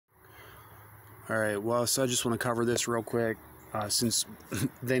All right, well, so I just want to cover this real quick. Since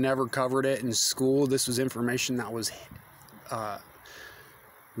they never covered it in school, this was information that was,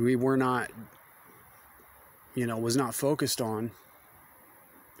 we were not, was not focused on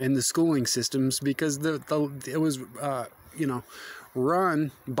in the schooling systems because it was,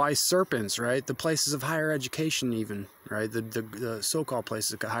 run by serpents, right? The places of higher education even, right? The so-called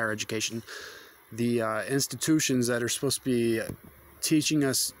places of higher education, the institutions that are supposed to be teaching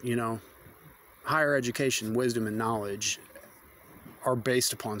us, higher education, wisdom, and knowledge are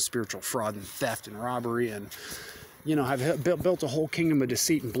based upon spiritual fraud and theft and robbery and, have built a whole kingdom of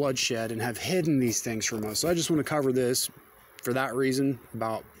deceit and bloodshed and have hidden these things from us. So I just want to cover this for that reason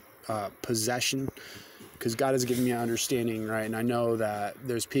about possession, because God has given me an understanding, right? And I know that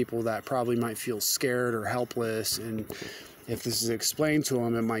there's people that probably might feel scared or helpless, and if this is explained to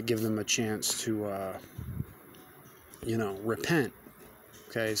them, it might give them a chance to, repent.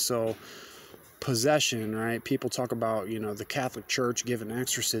 Okay, so possession, right? People talk about, the Catholic Church giving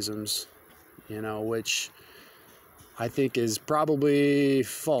exorcisms, which I think is probably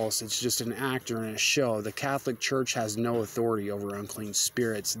false. It's just an actor and a show. The Catholic Church has no authority over unclean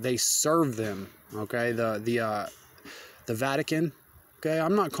spirits. They serve them, okay? The Vatican, okay?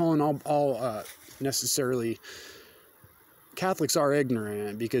 I'm not calling all necessarily... Catholics are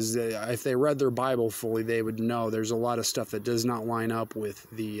ignorant because if they read their Bible fully, they would know there's a lot of stuff that does not line up with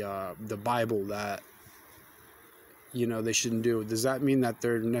the Bible that, they shouldn't do. Does that mean that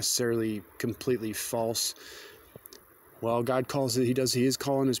they're necessarily completely false? Well, God calls it, He is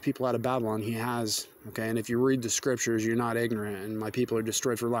calling His people out of Babylon. He has, okay? And if you read the scriptures, you're not ignorant, and my people are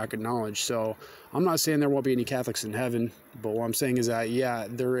destroyed for lack of knowledge. So I'm not saying there won't be any Catholics in heaven, but what I'm saying is that, yeah,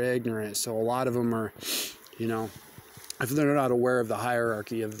 they're ignorant. So a lot of them are, if they're not aware of the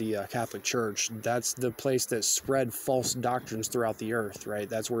hierarchy of the Catholic Church, that's the place that spread false doctrines throughout the earth, right?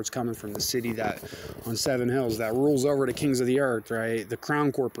 That's where it's coming from, the city that on 7 hills that rules over the kings of the earth, right? The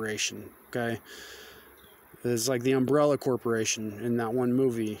Crown Corporation, okay? It's like the Umbrella Corporation in that one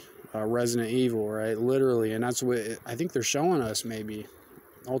movie, Resident Evil, right? Literally, and that's what I think they're showing us maybe,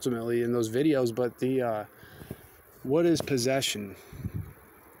 ultimately, in those videos. But the what is possession?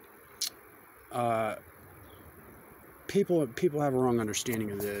 People have a wrong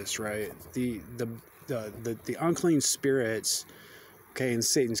understanding of this, right? The unclean spirits, okay, in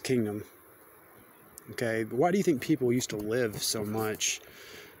Satan's kingdom, okay. Why do you think people used to live so much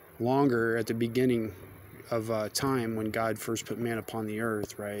longer at the beginning of time when God first put man upon the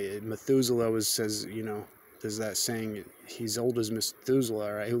earth, right? Methuselah says, there's that saying, he's old as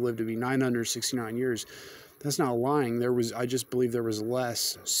Methuselah, right? Who lived to be 969 years. That's not lying. I just believe there was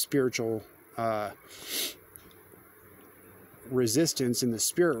less spiritual resistance in the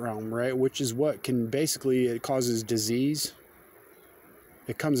spirit realm, right? Which is what can basically, it causes disease.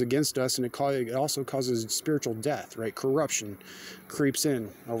 It comes against us, and it also causes spiritual death, right? Corruption creeps in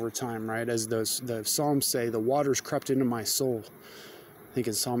over time, right? As the Psalms say, the waters crept into my soul. I think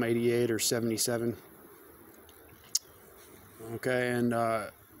it's Psalm 88 or 77. Okay, and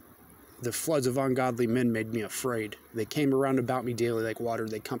the floods of ungodly men made me afraid. They came around about me daily like water.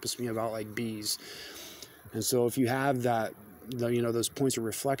 They compassed me about like bees. And so if you have that, those points of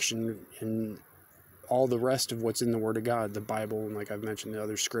reflection and all the rest of what's in the Word of God, the Bible, and like I've mentioned, the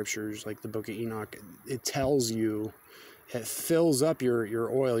other scriptures, like the book of Enoch, it tells you, it fills up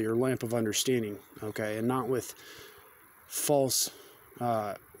your oil, your lamp of understanding, okay? And not with false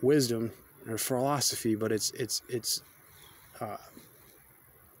wisdom or philosophy, but it's it's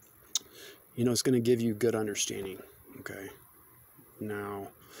going to give you good understanding, okay? Now,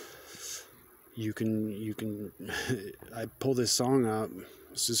 you can I pull this song up.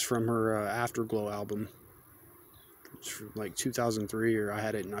 This is from her Afterglow album. It's from like 2003, or I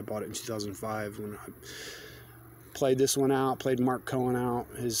had it and I bought it in 2005 when I played this one out, played Mark Cohen out,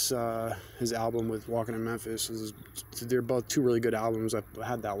 his album with Walking in Memphis. They're both two really good albums. I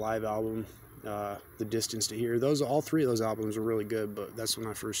had that live album, The Distance to Here. All three of those albums were really good, but that's when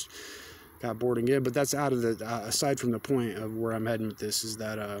I first got bored again. But that's out of the, aside from the point of where I'm heading with this, is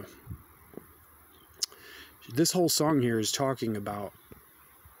that this whole song here is talking about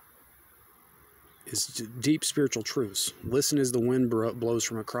is deep spiritual truths. Listen as the wind blows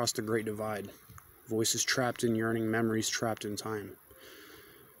from across the great divide. Voices trapped in yearning, memories trapped in time.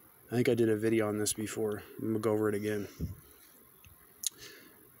 I think I did a video on this before. I'm going to go over it again.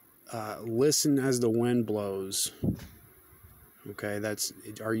 Listen as the wind blows. Okay,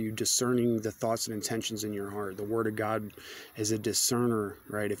 are you discerning the thoughts and intentions in your heart? The Word of God is a discerner,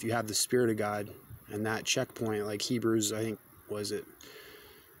 right? If you have the Spirit of God and that checkpoint, like Hebrews, I think, was it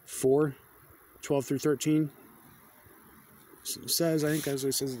 4:12 through 13? says, I think as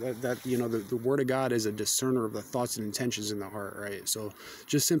it says that you know, the word of God is a discerner of the thoughts and intentions in the heart, right? So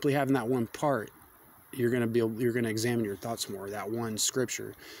just simply having that one part, you're going to examine your thoughts more. That one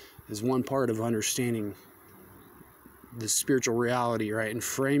scripture is one part of understanding the spiritual reality, right? And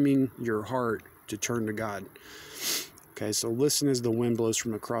framing your heart to turn to God. Okay, so listen as the wind blows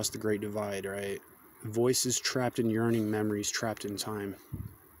from across the great divide, right? Voices trapped in yearning, memories trapped in time.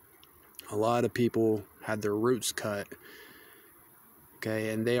 A lot of people had their roots cut, okay,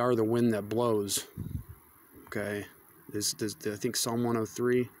 and they are the wind that blows, okay. This I think Psalm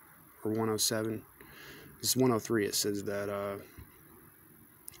 103 or 107. This is 103. It says that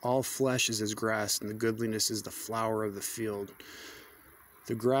all flesh is as grass, and the goodliness is the flower of the field.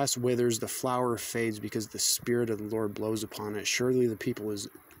 The grass withers, the flower fades, because the Spirit of the Lord blows upon it. Surely the people is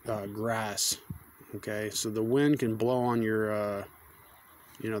grass. Okay, so the wind can blow on your,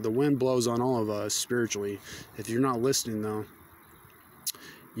 the wind blows on all of us spiritually. If you're not listening, though,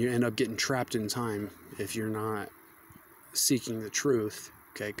 you end up getting trapped in time if you're not seeking the truth.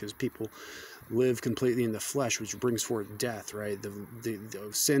 Okay, because people live completely in the flesh, which brings forth death, right? The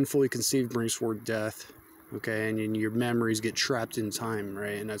sin fully conceived brings forth death. Okay, and your memories get trapped in time,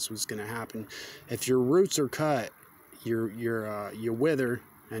 right? And that's what's going to happen. If your roots are cut, you wither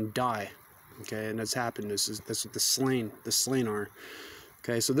and die. Okay, and that's happened. That's what the slain are.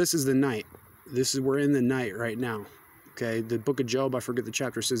 Okay, so this is the night. We're in the night right now. Okay, the book of Job, I forget the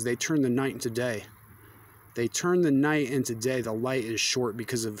chapter, says they turn the night into day. They turn the night into day. The light is short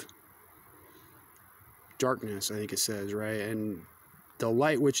because of darkness, I think it says, right? And the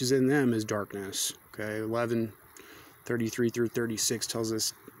light which is in them is darkness. Okay, 11:33 through 36 tells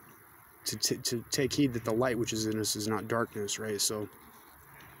us to take heed that the light which is in us is not darkness, right? So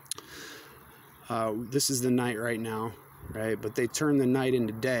this is the night right now, right? But they turn the night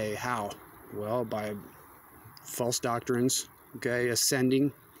into day. How? Well, by false doctrines, okay,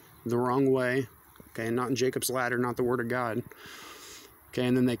 ascending the wrong way, okay, not in Jacob's ladder, not the word of God, okay,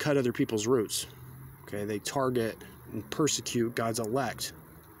 and then they cut other people's roots, okay, they target and persecute God's elect,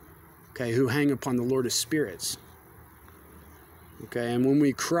 okay, who hang upon the Lord of spirits, okay, and when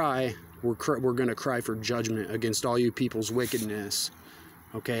we cry, we're going to cry for judgment against all you people's wickedness,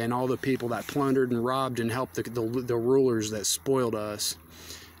 okay, and all the people that plundered and robbed and helped the rulers that spoiled us.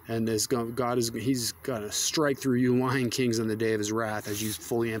 And he's going to strike through you lying kings in the day of his wrath as you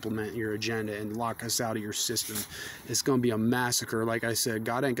fully implement your agenda and lock us out of your system. It's going to be a massacre. Like I said,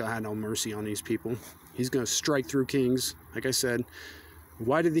 God ain't going to have no mercy on these people. He's going to strike through kings. Like I said,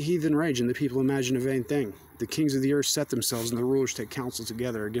 why did the heathen rage and the people imagine a vain thing? The kings of the earth set themselves and the rulers take counsel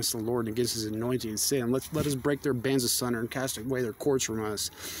together against the Lord and against his anointing and saying, let us break their bands asunder and cast away their cords from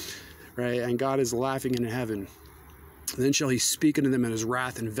us. Right? And God is laughing in heaven. Then shall he speak unto them in his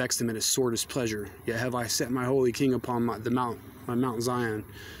wrath and vex them in his sore displeasure. Yet have I set my holy king upon my Mount Zion.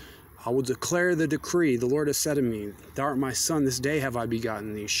 I will declare the decree. The Lord has said to me, Thou art my son, this day have I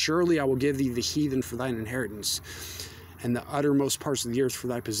begotten thee. Surely I will give thee the heathen for thine inheritance, and the uttermost parts of the earth for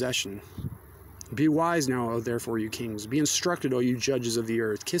thy possession. Be wise now, O therefore, you kings. Be instructed, O you judges of the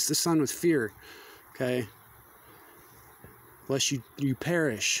earth. Kiss the Son with fear, okay? Lest you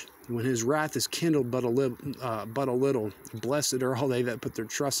perish. When his wrath is kindled but a little, blessed are all they that put their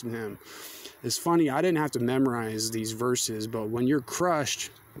trust in him. It's funny, I didn't have to memorize these verses, but when you're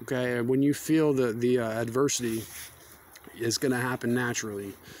crushed, okay, when you feel the adversity, it's going to happen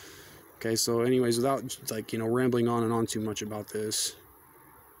naturally. Okay, so anyways, without rambling on and on too much about this,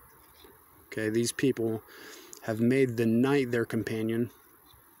 okay, these people have made the night their companion,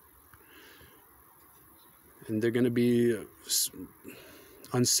 and they're going to be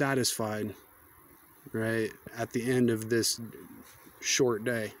unsatisfied, right, at the end of this short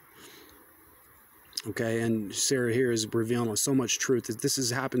day. Okay, and Sarah here is revealing so much truth.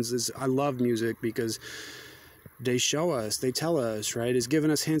 I love music because they show us, they tell us, right, it's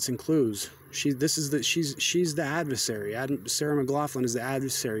giving us hints and clues. She's the adversary. Sarah McLachlan is the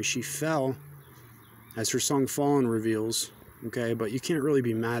adversary. She fell, as her song Fallen reveals, okay, but you can't really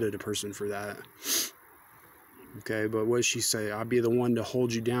be mad at a person for that. Okay, but what does she say? I'll be the one to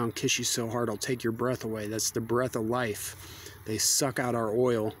hold you down, kiss you so hard I'll take your breath away. That's the breath of life. They suck out our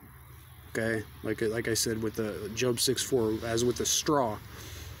oil. Okay, like I said with the Job 6:4, as with a straw.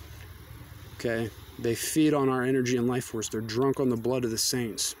 Okay, they feed on our energy and life force. They're drunk on the blood of the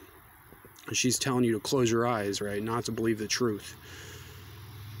saints. And she's telling you to close your eyes, right, not to believe the truth.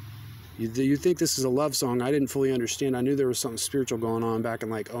 You think this is a love song? I didn't fully understand. I knew there was something spiritual going on back in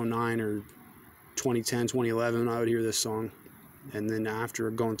like 2009 or 2010, 2011, I would hear this song. And then after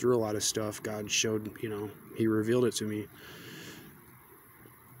going through a lot of stuff, God showed, he revealed it to me.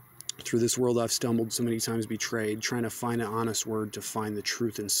 Through this world I've stumbled, so many times betrayed, trying to find an honest word to find the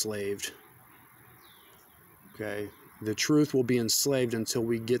truth enslaved. Okay, the truth will be enslaved until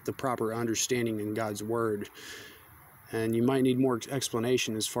we get the proper understanding in God's word. And you might need more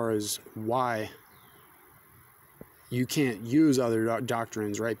explanation as far as why you can't use other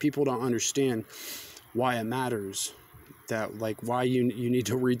doctrines, right? People don't understand why it matters, that like why you need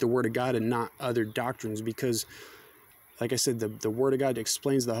to read the Word of God and not other doctrines, because like I said, the Word of God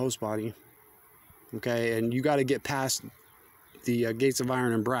explains the host body, okay? And you got to get past the gates of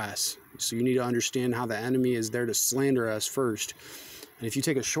iron and brass. So you need to understand how the enemy is there to slander us first. And if you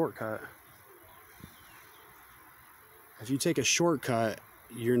take a shortcut,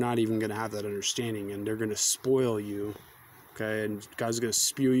 you're not even going to have that understanding, and they're going to spoil you, okay? And God's going to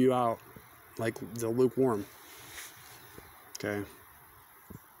spew you out like the lukewarm, okay?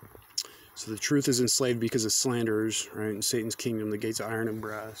 So the truth is enslaved because of slanderers, right? In Satan's kingdom, the gates of iron and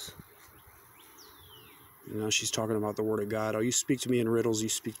brass. You know, she's talking about the Word of God. Oh, you speak to me in riddles, you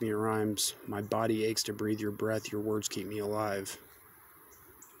speak to me in rhymes. My body aches to breathe your breath, your words keep me alive.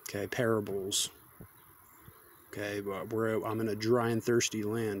 Okay, parables. Okay, but I'm in a dry and thirsty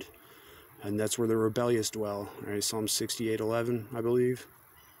land, and that's where the rebellious dwell. Right, Psalm 68:11, I believe.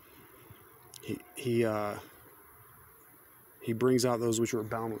 He brings out those which were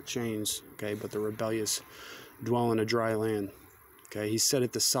bound with chains. Okay, but the rebellious dwell in a dry land. Okay, he said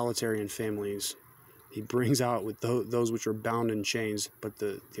it to solitary and families. He brings out with those which are bound in chains, but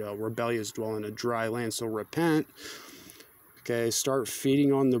the rebellious dwell in a dry land. So repent. Okay, start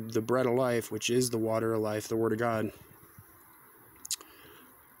feeding on the bread of life, which is the water of life, the Word of God.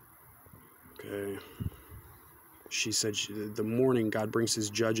 Okay. She said the morning God brings his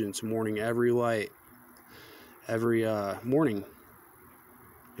judgments, morning every light, every morning.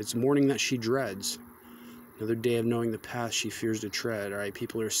 It's morning that she dreads. Another day of knowing the path she fears to tread. All right,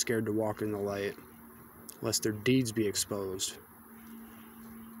 people are scared to walk in the light, lest their deeds be exposed.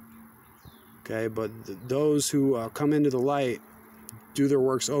 Okay, but those who come into the light do their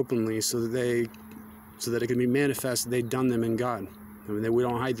works openly, so that it can be manifest they've done them in God. I mean, we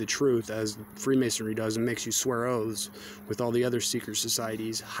don't hide the truth as Freemasonry does and makes you swear oaths with all the other secret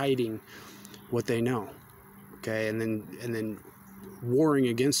societies, hiding what they know. Okay, and then warring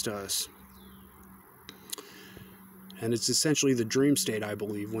against us. And it's essentially the dream state, I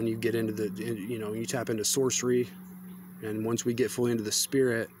believe, when you get into you tap into sorcery, and once we get fully into the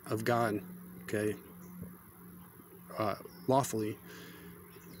spirit of God, okay, lawfully,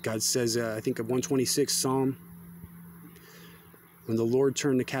 God says, I think of 126 Psalm, when the Lord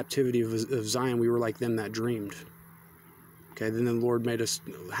turned the captivity of Zion, we were like them that dreamed. Okay, then the Lord made us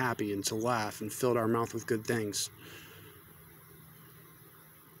happy and to laugh and filled our mouth with good things.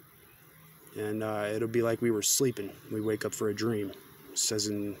 And it'll be like we were sleeping. We wake up for a dream. It says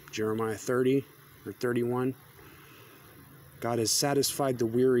in Jeremiah 30 or 31, God has satisfied the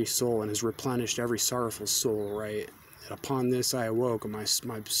weary soul and has replenished every sorrowful soul, right? And upon this I awoke, and my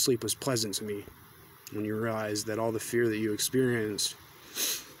sleep was pleasant to me. When you realize that all the fear that you experienced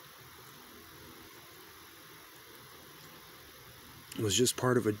was just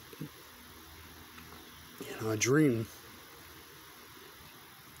part of a dream.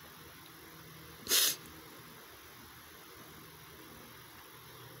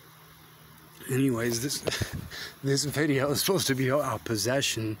 Anyways, this video is supposed to be about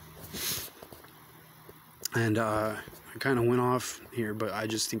possession, and I kind of went off here, but I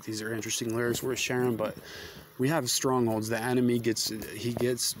just think these are interesting lyrics worth sharing. But we have strongholds. The enemy gets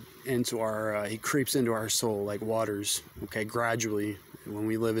into our he creeps into our soul like waters, okay, gradually when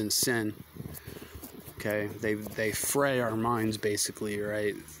we live in sin. Okay, they fray our minds basically,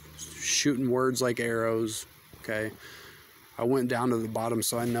 right? Shooting words like arrows. Okay, I went down to the bottom,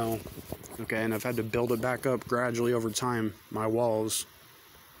 so I know. Okay, and I've had to build it back up gradually over time, my walls.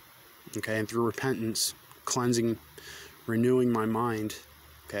 Okay, and through repentance, cleansing, renewing my mind.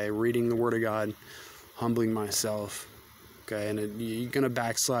 Okay, reading the Word of God, humbling myself. Okay, and you're going to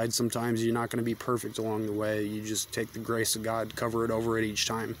backslide sometimes. You're not going to be perfect along the way. You just take the grace of God, cover it over it each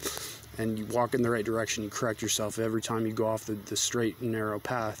time, and you walk in the right direction. You correct yourself every time you go off the straight and narrow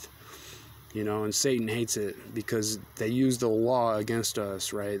path. You know, and Satan hates it because they use the law against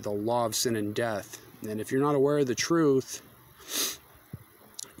us, right? The law of sin and death. And if you're not aware of the truth,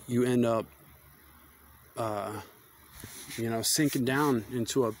 you end up, sinking down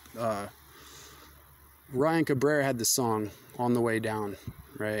into a... Ryan Cabrera had the song On the Way Down,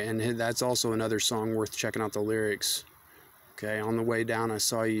 right? And that's also another song worth checking out the lyrics. Okay, on the way down, I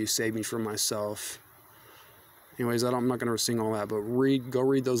saw you, saved me from myself. Anyways, I'm not going to sing all that, but go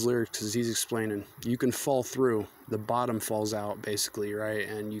read those lyrics, because he's explaining. You can fall through. The bottom falls out, basically, right?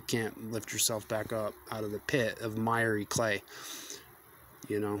 And you can't lift yourself back up out of the pit of miry clay.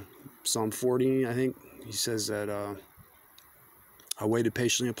 You know, Psalm 40, I think, he says that I waited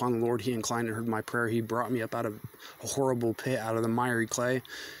patiently upon the Lord. He inclined and heard my prayer. He brought me up out of a horrible pit, out of the miry clay.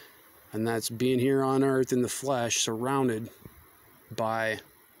 And that's being here on earth in the flesh, surrounded by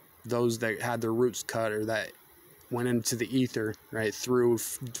those that had their roots cut, or that went into the ether, right, through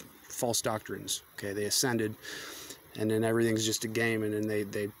false doctrines. Okay, they ascended, and then everything's just a game, and then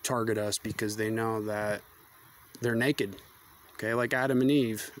they target us because they know that they're naked. Okay, like Adam and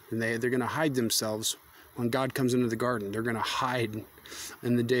Eve, and they're going to hide themselves when God comes into the garden. They're going to hide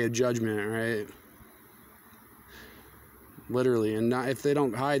in the day of judgment, right? Literally, and not, if they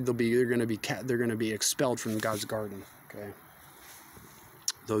don't hide, they're going to be expelled from God's garden. Okay,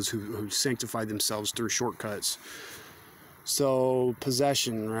 those who sanctify themselves through shortcuts. So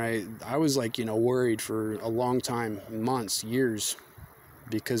possession, right? I was like, worried for a long time, months, years,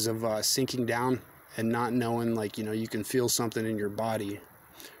 because of sinking down and not knowing, like, you can feel something in your body,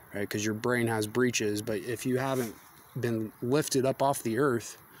 right? Because your brain has breaches. But if you haven't been lifted up off the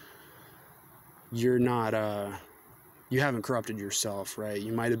earth, you're not, you haven't corrupted yourself, right?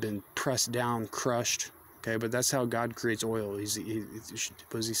 You might have been pressed down, crushed, okay? But that's how God creates oil. What does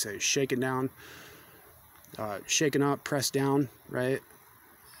he say? Shaken down, shaken up, pressed down, right?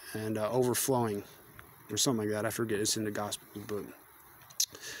 And overflowing, or something like that. I forget. It's in the gospel,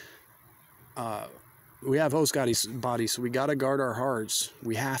 but we have host bodies, so we got to guard our hearts.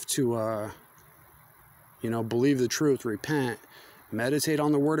 We have to, believe the truth, repent, meditate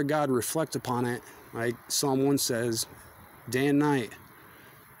on the word of God, reflect upon it. Like Psalm 1 says, day and night.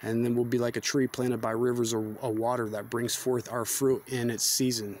 And then we'll be like a tree planted by rivers of water that brings forth our fruit in its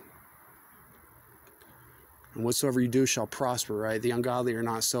season. And whatsoever you do shall prosper, right? The ungodly are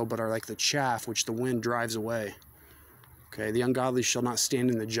not so, but are like the chaff which the wind drives away. Okay, the ungodly shall not stand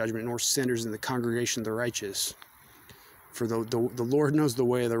in the judgment, nor sinners in the congregation of the righteous. For the Lord knows the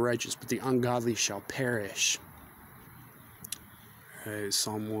way of the righteous, but the ungodly shall perish. Okay,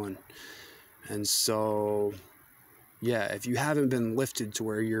 Psalm 1. And so, yeah, if you haven't been lifted to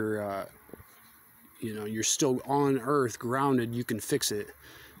where you're, you're still on earth, grounded, you can fix it.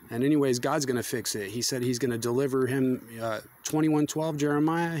 And anyways, God's going to fix it. He said he's going to deliver him, 21:12,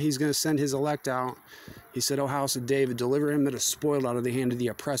 Jeremiah, he's going to send his elect out. He said, O house of David, deliver him that is spoiled out of the hand of the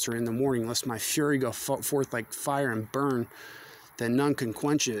oppressor in the morning, lest my fury go forth like fire and burn, that none can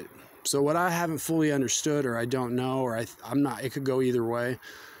quench it. So what I haven't fully understood, or I don't know, or I'm not, it could go either way.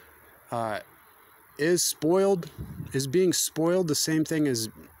 Is being spoiled the same thing as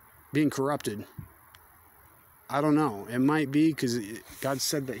being corrupted? I don't know. It might be, because God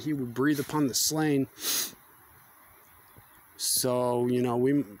said that he would breathe upon the slain. So,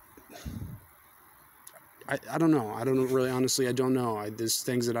 I don't know. I don't really, honestly, I don't know. There's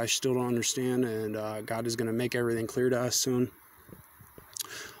things that I still don't understand, and God is going to make everything clear to us soon.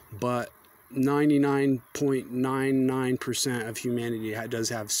 But 99.99% of humanity does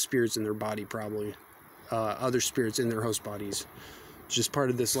have spirits in their body, probably. Other spirits in their host bodies. It's just part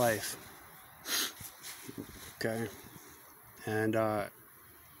of this life. Okay, and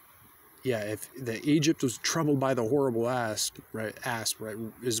if the Egypt was troubled by the horrible asp, right,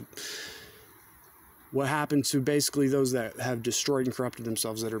 is what happened to basically those that have destroyed and corrupted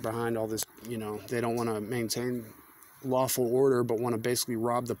themselves, that are behind all this. They don't want to maintain lawful order, but want to basically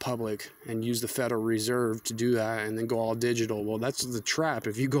rob the public and use the Federal Reserve to do that, and then go all digital. Well, that's the trap.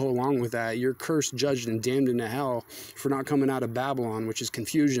 If you go along with that, you're cursed, judged, and damned into hell for not coming out of Babylon, which is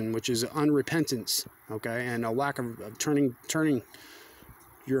confusion, which is unrepentance, okay, and a lack of turning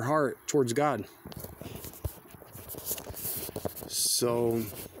your heart towards God. So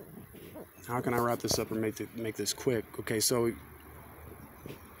how can I wrap this up and make this quick? Okay, so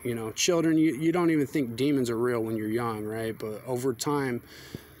children, you don't even think demons are real when you're young, right? But over time,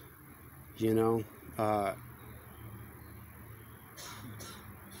 you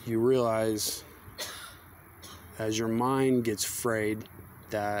realize, as your mind gets frayed,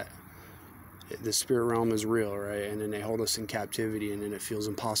 that the spirit realm is real, right? And then they hold us in captivity, and then it feels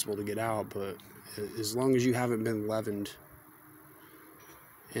impossible to get out. But as long as you haven't been leavened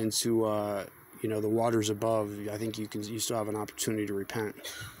into the waters above, I think you still have an opportunity to repent.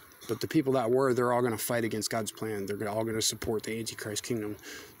 But the people that they're all going to fight against God's plan. They're all going to support the Antichrist kingdom.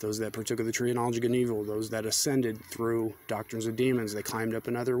 Those that partook of the tree of knowledge of good and evil, those that ascended through doctrines of demons, they climbed up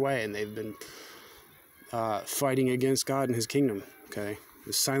another way, and they've been fighting against God and his kingdom, okay?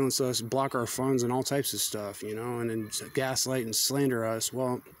 They silence us, block our funds, and all types of stuff, and then gaslight and slander us.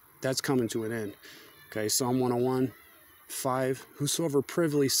 Well, that's coming to an end. Okay, Psalm 101:5. Whosoever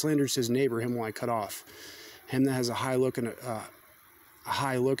privily slanders his neighbor, him will I cut off. Him that has a high look and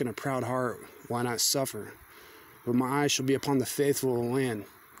a proud heart, will I not suffer? But my eyes shall be upon the faithful of the land.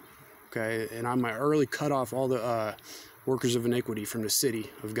 Okay, and I might early cut off all the workers of iniquity from the city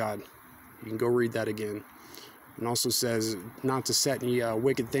of God. You can go read that again. And also says not to set any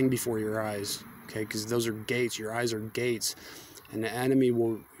wicked thing before your eyes. Okay, because those are gates. Your eyes are gates, and the enemy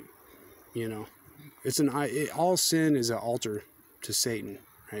will, you know, all sin is an altar to Satan,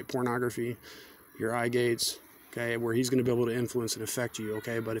 right? Pornography, your eye gates, okay, where he's going to be able to influence and affect you,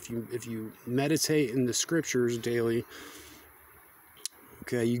 okay? But if you meditate in the scriptures daily,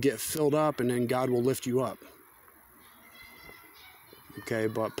 okay, you get filled up, and then God will lift you up. Okay,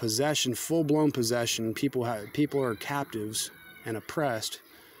 but possession, full-blown possession, people are captives and oppressed,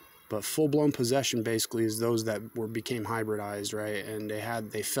 but full-blown possession basically is those that became hybridized, right? And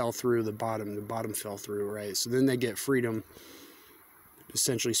they fell through the bottom fell through, right? So then they get freedom,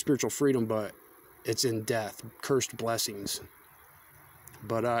 essentially spiritual freedom, but it's in death, cursed blessings.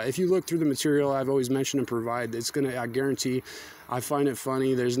 But if you look through the material I've always mentioned and provide, I guarantee, I find it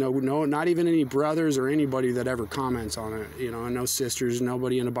funny. There's no, not even any brothers or anybody that ever comments on it. You know, no sisters,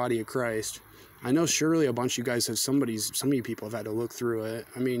 nobody in the body of Christ. I know surely a bunch of you guys have some of you people have had to look through it.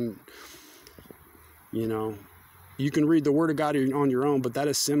 I mean, you know, you can read the Word of God on your own, but that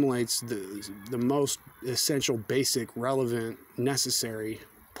assimilates the most essential, basic, relevant, necessary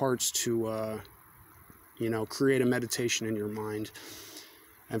parts to, you know, create a meditation in your mind.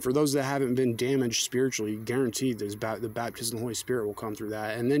 And for those that haven't been damaged spiritually, guaranteed the baptism of the Holy Spirit will come through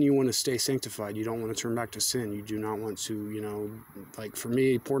that. And then you want to stay sanctified. You don't want to turn back to sin. You do not want to, you know, like for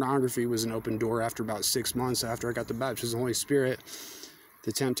me, pornography was an open door after about 6 months after I got the baptism of the Holy Spirit.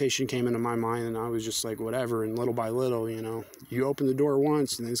 The temptation came into my mind, and I was just like, whatever. And little by little, you know, you open the door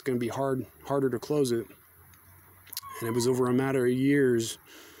once, and it's going to be harder to close it. And it was over a matter of years.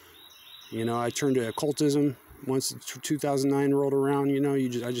 You know, I turned to occultism. Once 2009 rolled around, you know,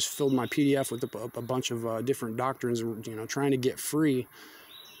 I just filled my PDF with a bunch of different doctrines, you know, trying to get free,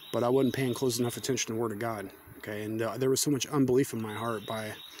 but I wasn't paying close enough attention to the Word of God, okay? And there was so much unbelief in my heart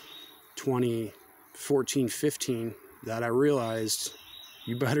by 2014, 15 that I realized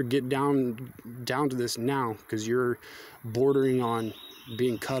you better get down to this now, because you're bordering on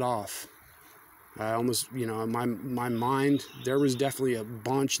being cut off. I almost, you know, my mind, there was definitely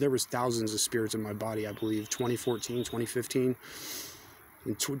there was thousands of spirits in my body, I believe, 2014, 2015.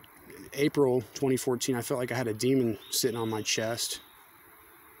 In April 2014, I felt like I had a demon sitting on my chest,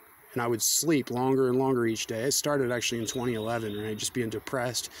 and I would sleep longer and longer each day. It started actually in 2011, right? Just being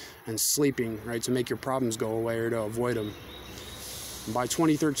depressed and sleeping, right, to make your problems go away or to avoid them. And by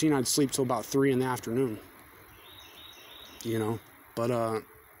 2013, I'd sleep till about 3 in the afternoon, you know, but,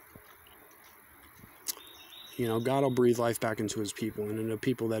 you know, God will breathe life back into his people, and into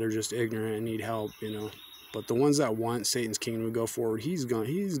people that are just ignorant and need help, you know. But the ones that want Satan's kingdom to go forward, he's going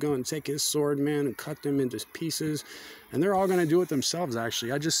to take his sword, man, and cut them into pieces. And they're all going to do it themselves,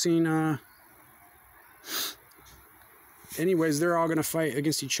 actually. I just seen, anyways, they're all going to fight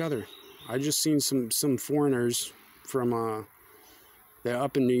against each other. I just seen some foreigners from, they're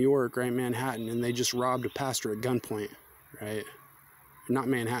up in New York, right, Manhattan, and they just robbed a pastor at gunpoint, right? Not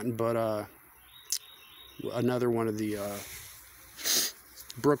Manhattan, but, another one of the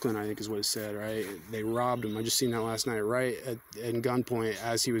Brooklyn, I think is what it said, right? They robbed him. I just seen that last night, right in gunpoint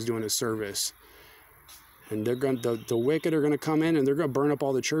as he was doing his service. And they're going the wicked are going to come in, and they're going to burn up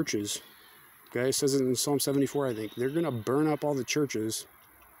all the churches. Okay, it says it in Psalm 74, I think. They're going to burn up all the churches,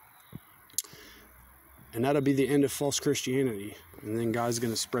 and that'll be the end of false Christianity. And then God's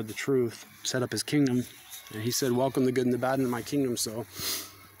going to spread the truth, set up his kingdom. And he said, welcome the good and the bad into my kingdom. So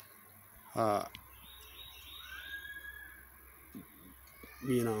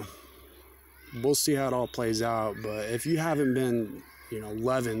you know, we'll see how it all plays out. But if you haven't been, you know,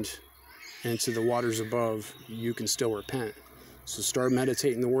 leavened into the waters above, you can still repent. So start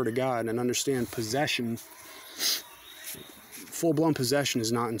meditating the Word of God and understand possession. Full-blown possession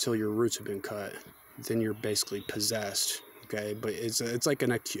is not until your roots have been cut. Then you're basically possessed. Okay, but it's like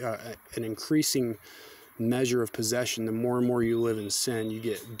an increasing measure of possession. The more and more you live in sin, you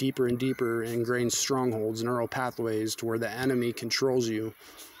get deeper and deeper ingrained strongholds, neural pathways, to where the enemy controls you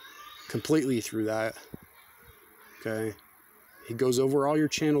completely through that. Okay, he goes over all your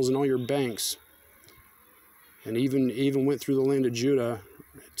channels and all your banks, and even went through the land of Judah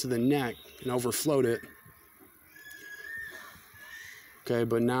to the neck and overflowed it. Okay,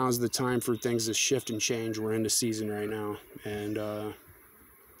 but now is the time for things to shift and change. We're in the season right now, and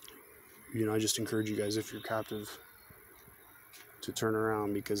you know, I just encourage you guys, if you're captive, to turn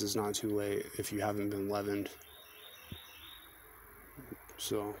around, because it's not too late if you haven't been leavened.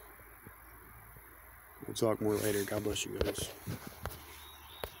 So we'll talk more later. God bless you guys.